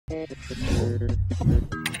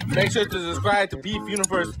Make sure to subscribe to Beef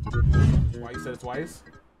Universe. Why you said it twice?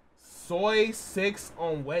 Soy 6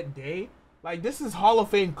 on wet day? Like, this is Hall of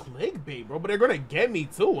Fame clickbait, bro. But they're gonna get me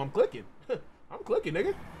too. I'm clicking. I'm clicking,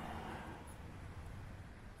 nigga.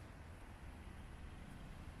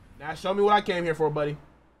 Now show me what I came here for, buddy.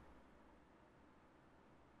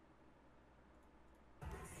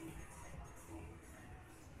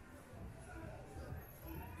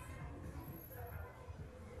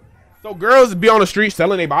 So girls be on the street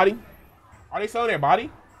selling their body? Are they selling their body?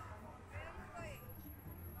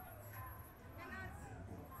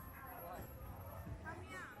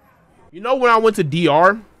 You know when I went to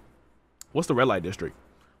DR? What's the red light district?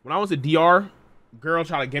 When I went to DR, girl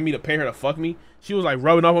tried to get me to pay her to fuck me. She was like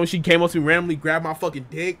rubbing up on me. She came up to me randomly, grabbed my fucking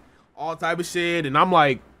dick, all type of shit. And I'm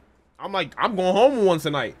like, I'm going home once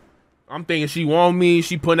tonight. I'm thinking she want me.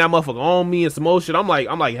 She putting that motherfucker on me and some more shit. I'm like,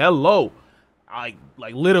 hello. I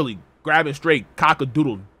like literally grabbing straight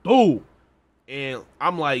cock-a-doodle-doo. And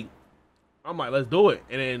I'm like, let's do it.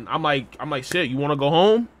 And then I'm like, shit, you want to go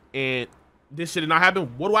home? And this shit did not happen.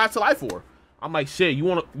 What do I have to lie for? I'm like, shit, you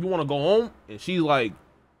want to go home? And she's like,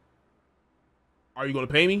 are you going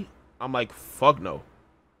to pay me? I'm like, fuck no.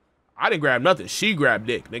 I didn't grab nothing. She grabbed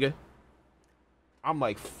dick, nigga. I'm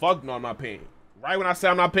like, fuck no, I'm not paying. Right when I said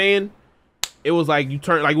I'm not paying, it was like when you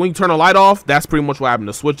turn the light off, that's pretty much what happened.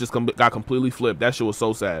 The switch just got completely flipped. That shit was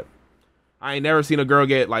so sad. I ain't never seen a girl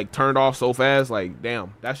get like turned off so fast. Like,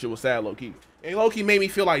 damn, that shit was sad, low key. And low key made me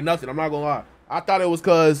feel like nothing. I'm not gonna lie. I thought it was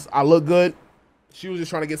cause I look good. She was just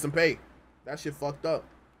trying to get some pay. That shit fucked up.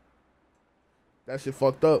 That shit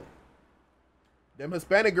fucked up. Them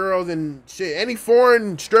Hispanic girls and shit, any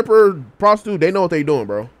foreign stripper, prostitute, they know what they doing,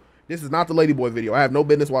 bro. This is not the Ladyboy video. I have no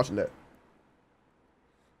business watching that.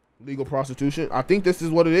 Legal prostitution. I think this is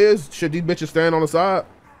what it is. Shit, these bitches stand on the side.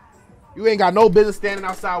 You ain't got no business standing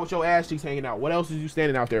outside with your ass cheeks hanging out. What else is you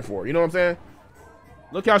standing out there for? You know what I'm saying?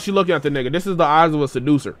 Look how she looking at the nigga. This is the eyes of a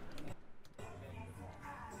seducer.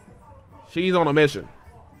 She's on a mission.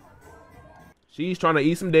 She's trying to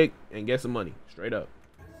eat some dick and get some money. Straight up.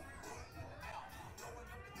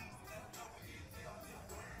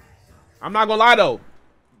 I'm not gonna lie though.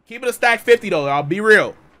 Keep it a stack 50 though. I'll be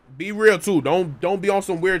real. Be real too. Don't be on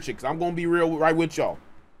some weird chicks. I'm gonna be real right with y'all.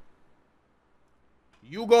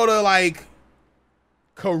 You go to like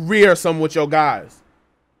Korea or something with your guys.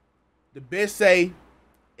 The bitch say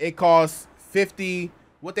it costs 50.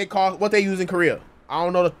 What they use in Korea? I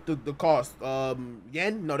don't know the cost.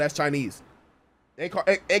 Yen? No, that's Chinese.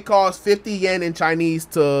 It costs 50 yen in Chinese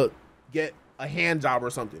to get a hand job or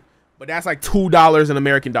something. But that's like $2 in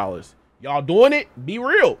American dollars. Y'all doing it? Be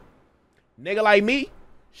real. Nigga like me,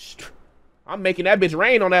 I'm making that bitch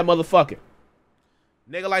rain on that motherfucker.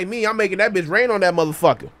 Nigga like me, I'm making that bitch rain on that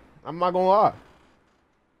motherfucker. I'm not gonna lie.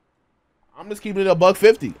 I'm just keeping it a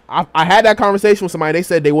 $150. I had that conversation with somebody. They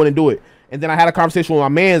said they wouldn't do it. And then I had a conversation with my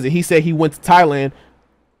mans, and he said he went to Thailand.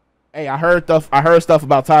 Hey, I heard stuff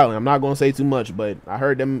about Thailand. I'm not gonna say too much, but I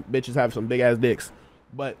heard them bitches have some big ass dicks.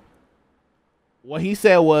 But what he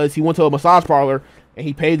said was he went to a massage parlor and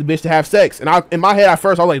he paid the bitch to have sex. And in my head at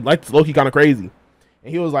first I was like low-key kind of crazy.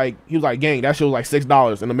 And he was like, gang, that shit was like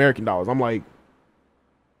 $6 in American dollars. I'm like,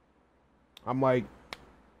 when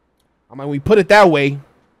you put it that way,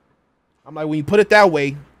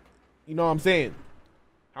 you know what I'm saying?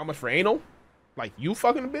 How much for anal? Like you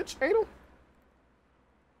fucking a bitch anal?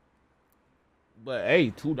 But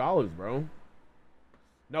hey, $2, bro.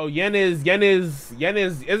 No, isn't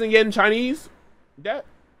yen Chinese? That?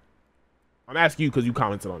 I'm asking you because you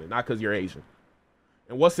commented on it, not because you're Asian.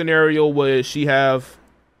 And what scenario would she have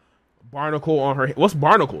barnacle on her? What's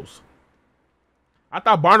barnacles? I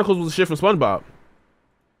thought barnacles was a shit from SpongeBob.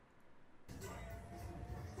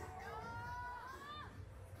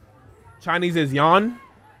 Chinese is yan.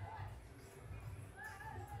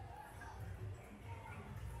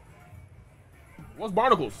 What's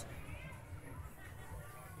barnacles?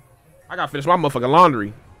 I gotta finish my motherfucking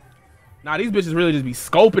laundry. Nah, these bitches really just be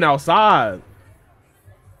scoping outside.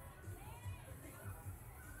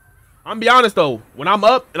 I'm gonna be honest though, when I'm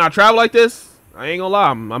up and I travel like this, I ain't gonna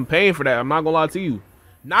lie, I'm paying for that. I'm not gonna lie to you.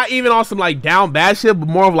 Not even on some like down bad shit, but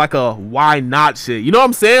more of like a why not shit. You know what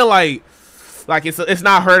I'm saying? Like it's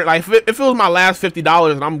not hurt. Like if it was my last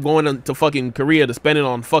 $50 and I'm going to fucking Korea to spend it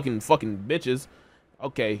on fucking bitches,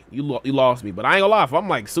 okay, you lost me. But I ain't gonna lie, if I'm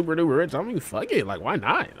like super duper rich, I mean fuck it. Like why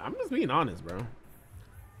not? I'm just being honest, bro.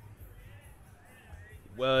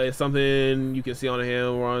 Well, it's something you can see on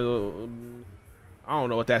him. I don't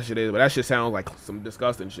know what that shit is, but that shit sounds like some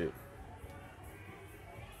disgusting shit.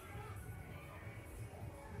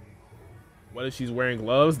 What if she's wearing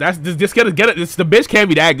gloves? That's just get it. The bitch can't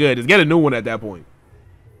be that good. Just get a new one at that point.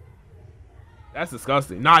 That's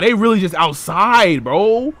disgusting. Nah, they really just outside,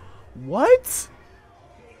 bro. What?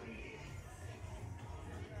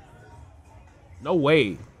 No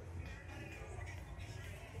way.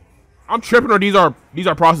 I'm tripping, or these are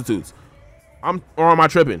prostitutes. Or am I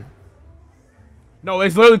tripping? No,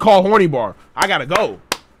 it's literally called Horny Bar. I gotta go.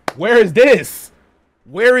 Where is this?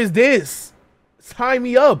 Where is this? Sign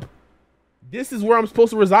me up. This is where I'm supposed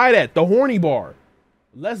to reside at. The Horny Bar.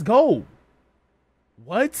 Let's go.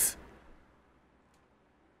 What?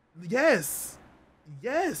 Yes.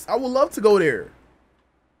 Yes. I would love to go there.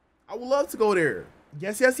 I would love to go there.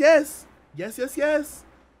 Yes, yes, yes. Yes, yes, yes.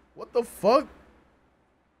 What the fuck?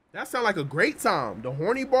 That sound like a great time. The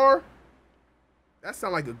Horny Bar? That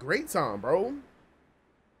sound like a great time, bro.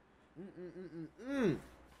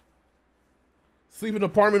 Sleep in an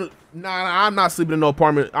apartment. Nah, I'm not sleeping in no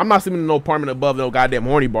apartment. I'm not sleeping in no apartment above no goddamn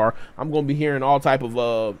Horny Bar. I'm gonna be hearing all type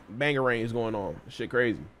of banger range going on. Shit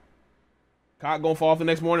crazy. Cock gonna fall off the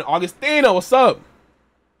next morning. Augustina, what's up?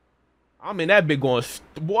 I'm in that bit going.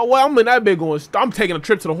 Boy, I'm in that bit going. I'm taking a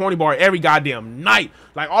trip to the Horny Bar every goddamn night.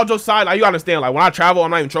 Like, all jokes aside, like, you understand, like, when I travel,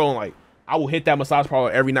 I'm not even trolling. Like, I will hit that massage parlor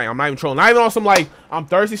every night. I'm not even trolling. Not even on some, like, I'm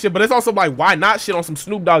thirsty shit, but it's also like, why not shit on some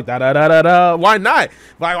Snoop Dogg? Da-da-da-da-da. Why not?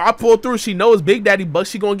 Like, I pull through. She knows Big Daddy Buck.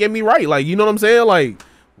 She gonna get me right. Like, you know what I'm saying? Like,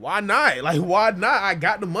 why not? Like, why not? I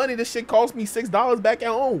got the money. This shit cost me $6 back at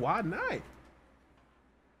home. Why not?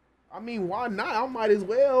 I mean, why not? I might as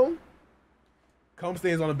well. Cum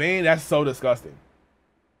stains on the band. That's so disgusting.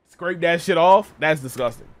 Scrape that shit off. That's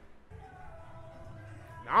disgusting.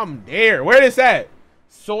 I'm there. Where this at?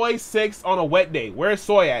 Soy 6 on a wet day. Where's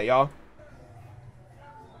Soy at, y'all?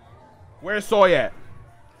 Where's Soy at?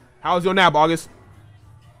 How's your nap, August?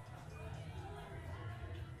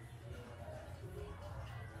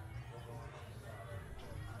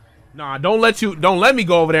 Nah, don't let me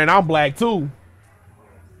go over there and I'm black too.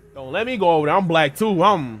 Don't let me go over there. I'm black too.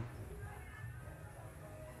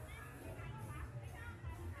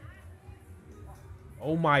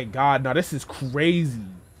 Oh my god, now this is crazy.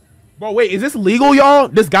 Bro, wait, is this legal, y'all?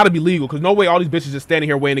 This gotta be legal, because no way all these bitches just standing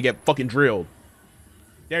here waiting to get fucking drilled.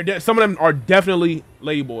 Some of them are definitely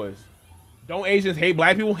ladyboys. Don't Asians hate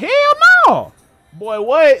black people? Hell no! Boy,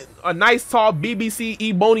 what? A nice tall BBC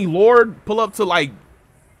Ebony Lord pull up to, like,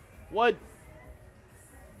 what?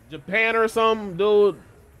 Japan or something, dude.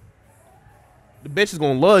 The bitch is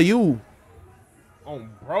gonna love you. Oh,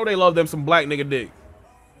 bro, they love them some black nigga dick.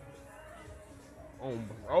 Oh,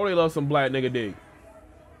 bro, they love some black nigga dick.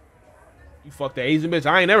 You fuck the Asian bitch.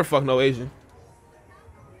 I ain't never fucked no Asian.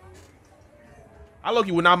 I look,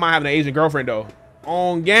 you would not mind having an Asian girlfriend though.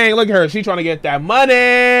 On gang, look at her. She trying to get that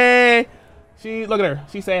money. Look at her.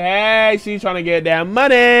 She say, hey, she's trying to get that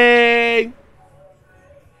money.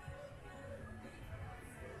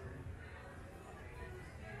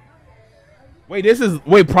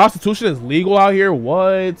 Wait, prostitution is legal out here?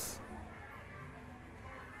 What?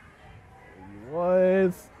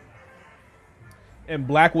 What? And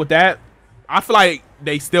black with that? I feel like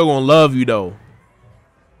they still gonna love you though.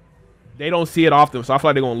 They don't see it often, so I feel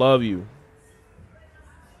like they're gonna love you.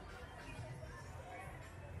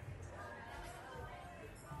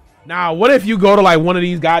 Now, what if you go to like one of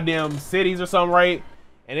these goddamn cities or something, right?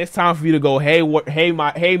 And it's time for you to go, hey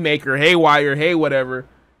maker, hey wire, hey whatever,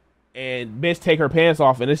 and bitch take her pants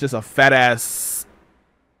off, and it's just a fat ass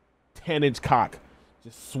 10-inch cock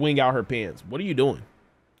just swing out her pants. What are you doing?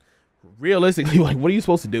 Realistically, like, what are you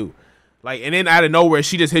supposed to do? Like, and then out of nowhere,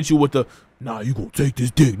 she just hits you with the, nah, you gonna take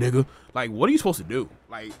this dick, nigga. Like, what are you supposed to do?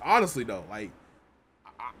 Like, honestly, though, like,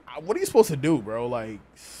 what are you supposed to do, bro? Like,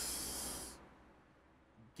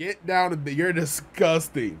 get down to bed. You're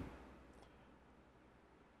disgusting.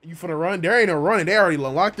 You finna run? There ain't no running. They already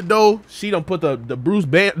unlocked the door. She done put the Bruce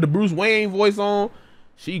Wayne voice on.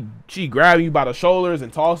 She grab you by the shoulders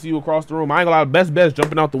and toss you across the room. I ain't gonna lie, best bet is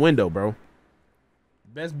jumping out the window, bro.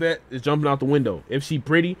 Best bet is jumping out the window. If she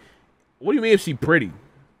pretty. What do you mean if she pretty?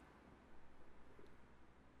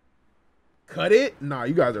 Cut it? Nah,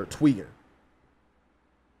 you guys are tweaking.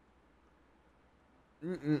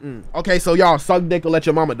 Okay, so y'all suck dick or let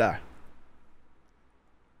your mama die.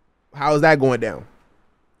 How is that going down?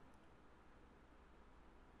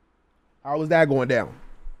 How is that going down?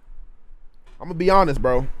 I'm gonna be honest,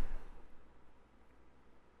 bro.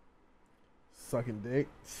 Sucking dick.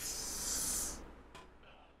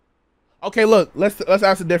 Okay, look, let's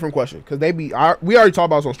ask a different question, because we already talked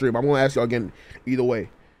about this on stream. I'm gonna ask y'all again either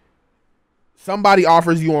way. Somebody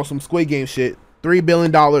offers you on some Squid Game shit, $3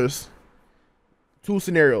 billion, 2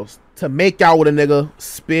 scenarios, to make out with a nigga,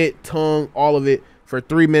 spit, tongue, all of it, for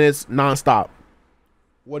 3 minutes nonstop.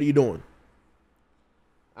 What are you doing?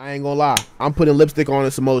 I ain't gonna lie. I'm putting lipstick on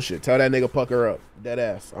and some more shit. Tell that nigga pucker up. Dead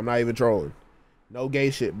ass. I'm not even trolling. No gay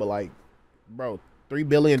shit, but like, bro, $3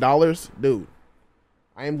 billion? Dude,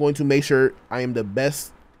 I am going to make sure I am the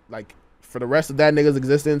best, like, for the rest of that nigga's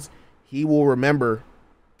existence, he will remember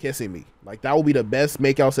kissing me. Like, that will be the best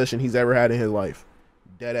makeout session he's ever had in his life.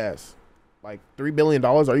 Dead ass. Like, $3 billion?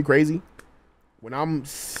 Are you crazy? When I'm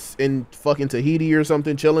in fucking Tahiti or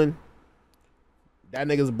something chilling, that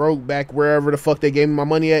nigga's broke back wherever the fuck they gave me my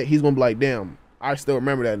money at, he's gonna be like, damn, I still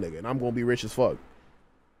remember that nigga, and I'm gonna be rich as fuck.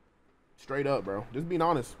 Straight up, bro. Just being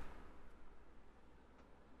honest.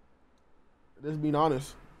 Just being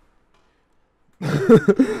honest.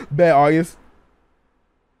 Bet, August.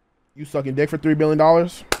 You sucking dick for $3 billion?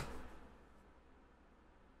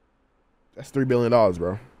 That's $3 billion,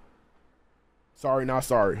 bro. Sorry, not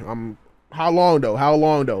sorry. How long though? How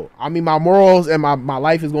long though? I mean, my morals and my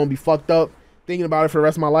life is gonna be fucked up thinking about it for the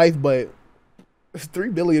rest of my life, but it's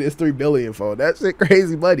 $3 billion. It's $3 billion, for that shit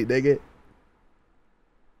crazy money, nigga.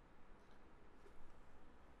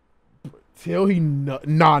 Till he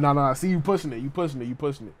nah. See, you pushing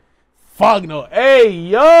it. Fuck no. Hey,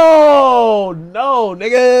 yo, no,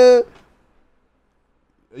 nigga.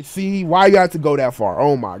 See, why you have to go that far?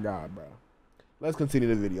 Oh my god, bro. Let's continue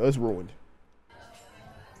the video. It's ruined.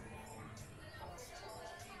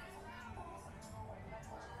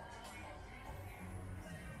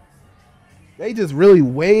 They just really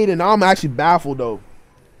weighed, and I'm actually baffled though.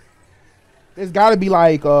 There's got to be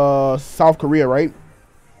like South Korea, right?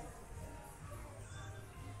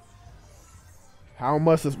 How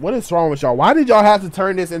much is, what is wrong with y'all? Why did y'all have to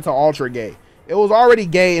turn this into ultra gay? It was already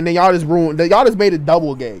gay, and then y'all just ruined. Y'all just made it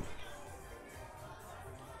double gay.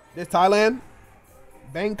 This Thailand,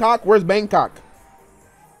 Bangkok. Where's Bangkok?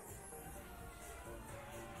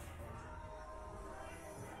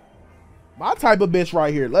 My type of bitch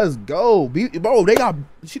right here. Let's go. Bro, they got,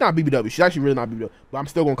 she not BBW. She's actually really not BBW. But I'm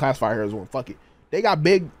still going to classify her as one. Fuck it. They got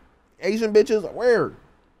big Asian bitches. Where?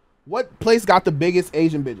 What place got the biggest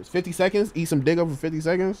Asian bitches? 50 seconds? Eat some dick up for 50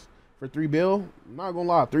 seconds? For $3 billion? I'm not going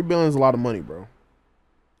to lie. $3 billion is a lot of money, bro.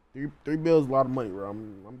 $3 billion is a lot of money, bro.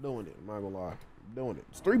 I'm doing it. I'm not going to lie. I'm doing it.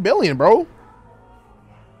 It's $3 billion, bro.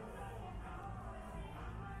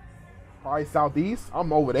 Probably Southeast.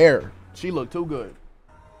 I'm over there. She looked too good.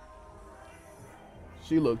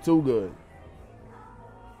 She looked too good.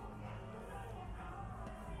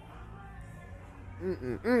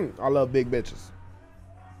 I love big bitches.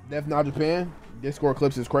 Def Not Japan. Discord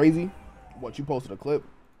clips is crazy. What, you posted a clip?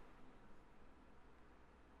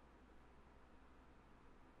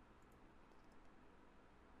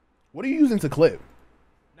 What are you using to clip?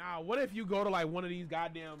 Nah, what if you go to like one of these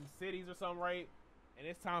goddamn cities or something, right? And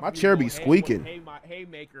it's time for my chair be squeaking. Hey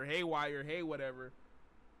maker, hey wire, hey whatever.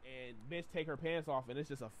 And bitch take her pants off, and it's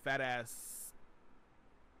just a fat ass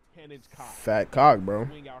 10-inch cock. Fat cock, bro.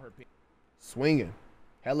 Swing out her pants. Swinging.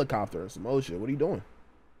 Helicopter or some old shit. What are you doing?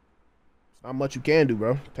 It's not much you can do,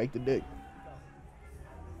 bro. Take the dick.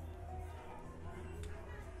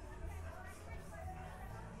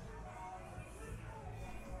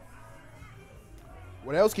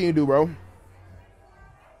 What else can you do, bro?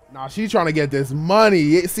 Nah, she's trying to get this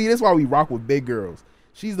money. See, this is why we rock with big girls.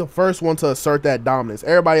 She's the first one to assert that dominance.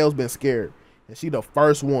 Everybody else been scared. And she the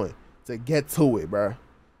first one to get to it, bro.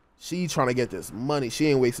 She trying to get this money. She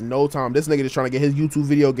ain't wasting no time. This nigga just trying to get his YouTube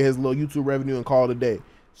video, get his little YouTube revenue, and call it a day.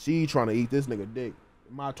 She trying to eat this nigga dick.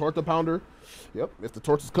 My torta pounder. Yep, if the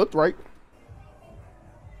torta's cooked right.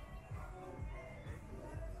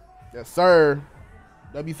 Yes, sir.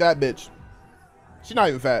 W fat bitch. She not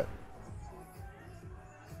even fat.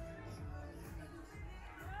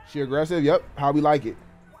 She aggressive? Yep. How we like it.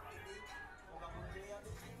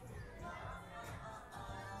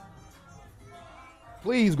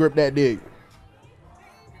 Please grip that dick.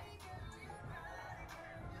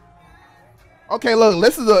 Okay, look,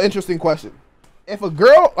 this is an interesting question. If a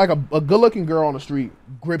girl, like a good-looking girl on the street,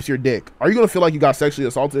 grips your dick, are you going to feel like you got sexually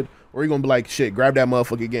assaulted? Or are you going to be like, shit, grab that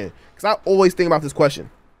motherfucker again? Because I always think about this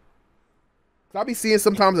question. Because I be seeing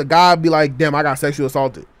sometimes a guy be like, damn, I got sexually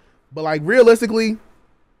assaulted. But like, realistically,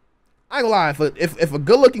 I ain't gonna lie, if a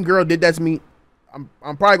good looking girl did that to me,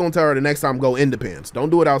 I'm probably gonna tell her the next time, go in the pants. Don't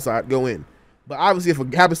do it outside, go in. But obviously if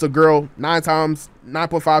it happens to a girl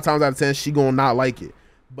 9.5 times out of 10, she gonna not like it.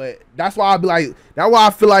 But that's why I be like, that's why I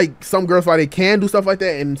feel like some girls like they can do stuff like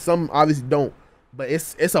that and some obviously don't. But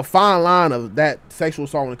it's a fine line of that sexual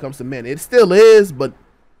assault when it comes to men. It still is, but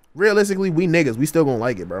realistically, we niggas, we still gonna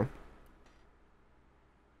like it, bro.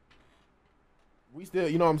 We still,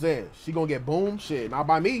 you know what I'm saying? She gonna get boom, shit, not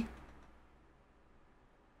by me.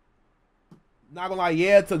 Not gonna lie,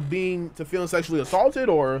 yeah, to feeling sexually assaulted,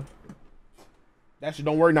 or that shit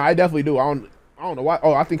don't work. Nah, I definitely do. I don't know why.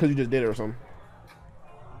 Oh, I think because you just did it or something.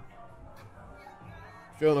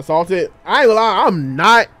 Feeling assaulted? I ain't gonna lie, I'm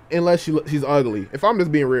not unless she's ugly. If I'm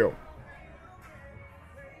just being real,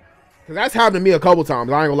 cause that's happened to me a couple times.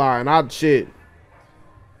 I ain't gonna lie, and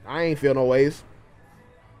I ain't feel no ways.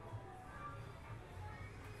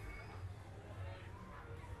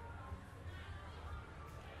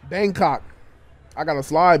 Bangkok. I got a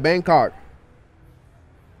slide, Bangkok.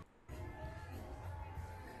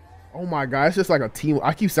 Oh my god, it's just like a team.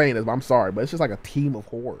 I keep saying this, but I'm sorry, but it's just like a team of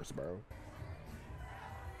whores, bro.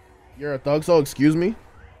 You're a thug, so excuse me?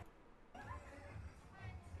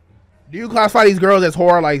 Do you classify these girls as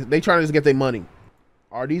whore? Like, they trying to just get their money?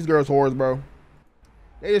 Are these girls whores, bro?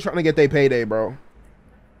 They just trying to get their payday, bro.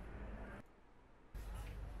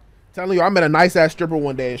 Telling you, I met a nice ass stripper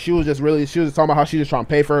one day, and she was just talking about how she just trying to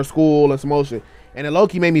pay for her school and some more shit. And it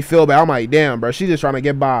low-key made me feel bad. I'm like, damn, bro, she's just trying to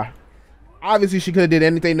get by. Obviously, she could have did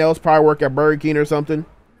anything else, probably work at Burger King or something.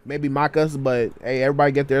 Maybe mock us, but hey,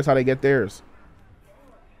 everybody get theirs how they get theirs.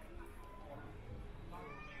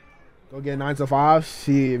 Go get 9 to 5.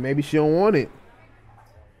 Maybe she don't want it.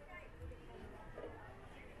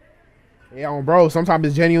 Yeah, bro, sometimes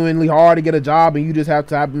it's genuinely hard to get a job, and you just have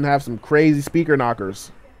to have some crazy speaker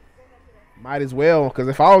knockers. Might as well, because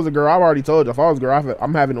if I was a girl, I've already told you, if I was a girl,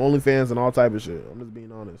 I'm having OnlyFans and all type of shit. I'm just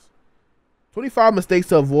being honest. 25 mistakes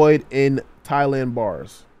to avoid in Thailand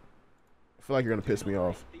bars. I feel like you're going to piss me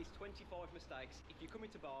off. These 25 mistakes if you come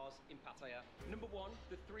into bars in Pattaya. Number 1,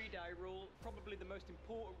 the 3-day rule. Probably the most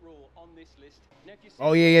important rule on this list. Now, if you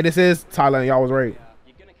oh, yeah, this is Thailand. Y'all was right.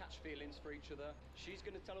 You're going to catch feelings for each other. She's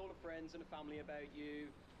going to tell all her friends and her family about you.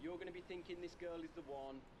 You're going to be thinking this girl is the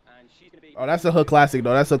one. And she's going to be... Oh, that's a hood classic,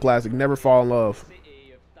 though. That's a classic. Never fall in love.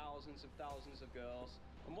 City of thousands of girls.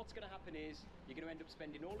 And what's going to happen is you're going to end up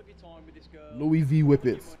spending all of your time with this girl. Louis V.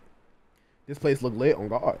 Whippets. This place look lit on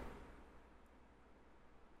God.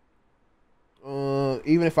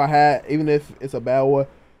 Even if it's a bad one,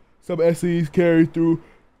 some SCs carry through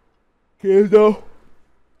kids though.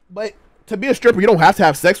 But to be a stripper, you don't have to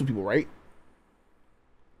have sex with people, right?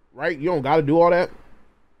 Right? You don't got to do all that.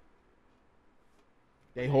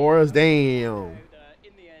 They whores, damn.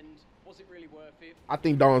 In the end, was it really worth it? I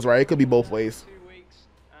think Dawn's right. It could be both ways. 2 weeks,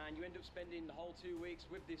 and you end up spending the whole 2 weeks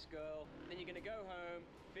with this girl. Then you're gonna go home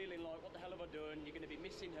feeling like, what the hell have I done? You're gonna be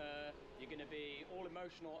missing her. You're gonna be all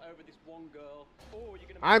emotional over this one girl. Or you're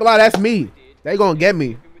gonna. I ain't gonna lie, that's me. They gonna get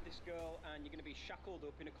me. With this girl, and you're gonna be shackled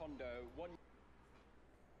up in a condo. You're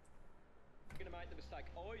gonna make the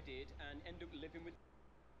mistake I did and end up living with.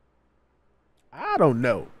 I don't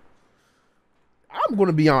know. I'm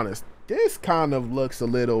gonna be honest. This kind of looks a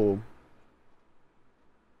little.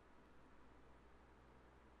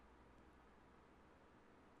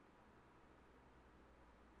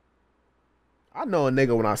 I know a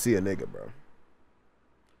nigga when I see a nigga, bro.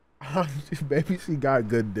 Baby, she got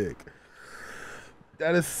good dick.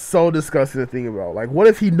 That is so disgusting to think about. Like, what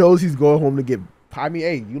if he knows he's going home to get... I mean,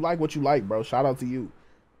 hey, you like what you like, bro. Shout out to you.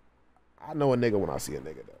 I know a nigga when I see a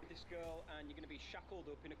nigga, though. This girl, and you're gonna be shackled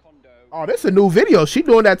up in a condo. Oh, this is a new video. She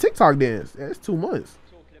doing that TikTok dance. Yeah, it's 2 months.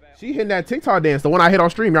 She hitting that TikTok dance. The one I hit on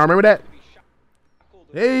stream. Y'all remember that?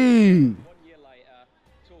 Hey.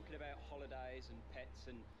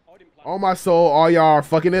 On my soul, all y'all are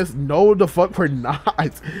fucking this. No, the fuck we're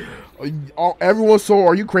not. Everyone's soul,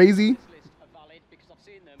 are you crazy?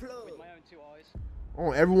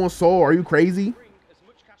 On everyone's soul, are you crazy? Bring as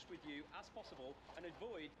much cash with you as possible and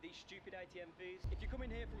avoid these stupid ATM fees. If you come in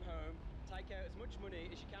here from home, take out as much money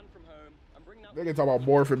as you can from home and bring that. They can talk about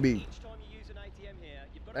more for me. Each time you use an ATM here,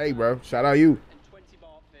 you've got hey, bro, shout out you. And 20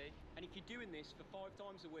 baht fee. And if you're doing this for 5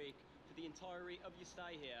 times a week for the entirety of your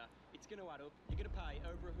stay here, it's going to add up. You're going to pay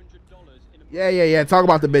over $100 in a month. Yeah. Talk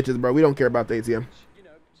about the bitches, bro. We don't care about the ATM. You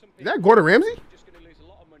know, is that Gordon Ramsay? Just going to lose a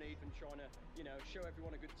lot of money from trying to, you know, show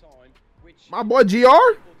everyone a good time. Which my boy GR?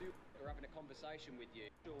 Are having a conversation with you.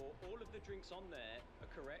 All of the drinks on there are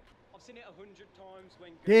correct. I've seen it 100 times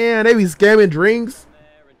when. Damn, they be scamming drinks.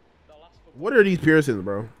 What are these piercings,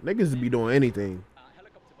 bro? Niggas be doing anything.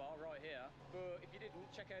 Helicopter bar right here. But if you didn't,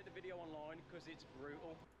 check out the video online because it's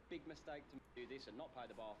brutal. Big mistake to do this and not pay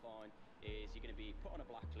the bar fine is you're going to be put on a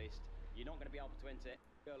blacklist. You're not going to be able to enter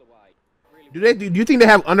girl away. Really do you think they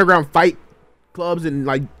have underground fight clubs in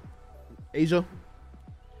like Asia?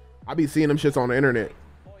 I be seeing them shits on the internet.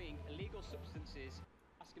 Buying illegal substances,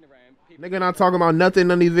 asking around. Nigga not talking about nothing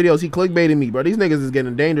in these videos. He clickbaiting me, bro. These niggas is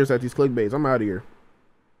getting dangerous at these clickbaits. I'm out of here.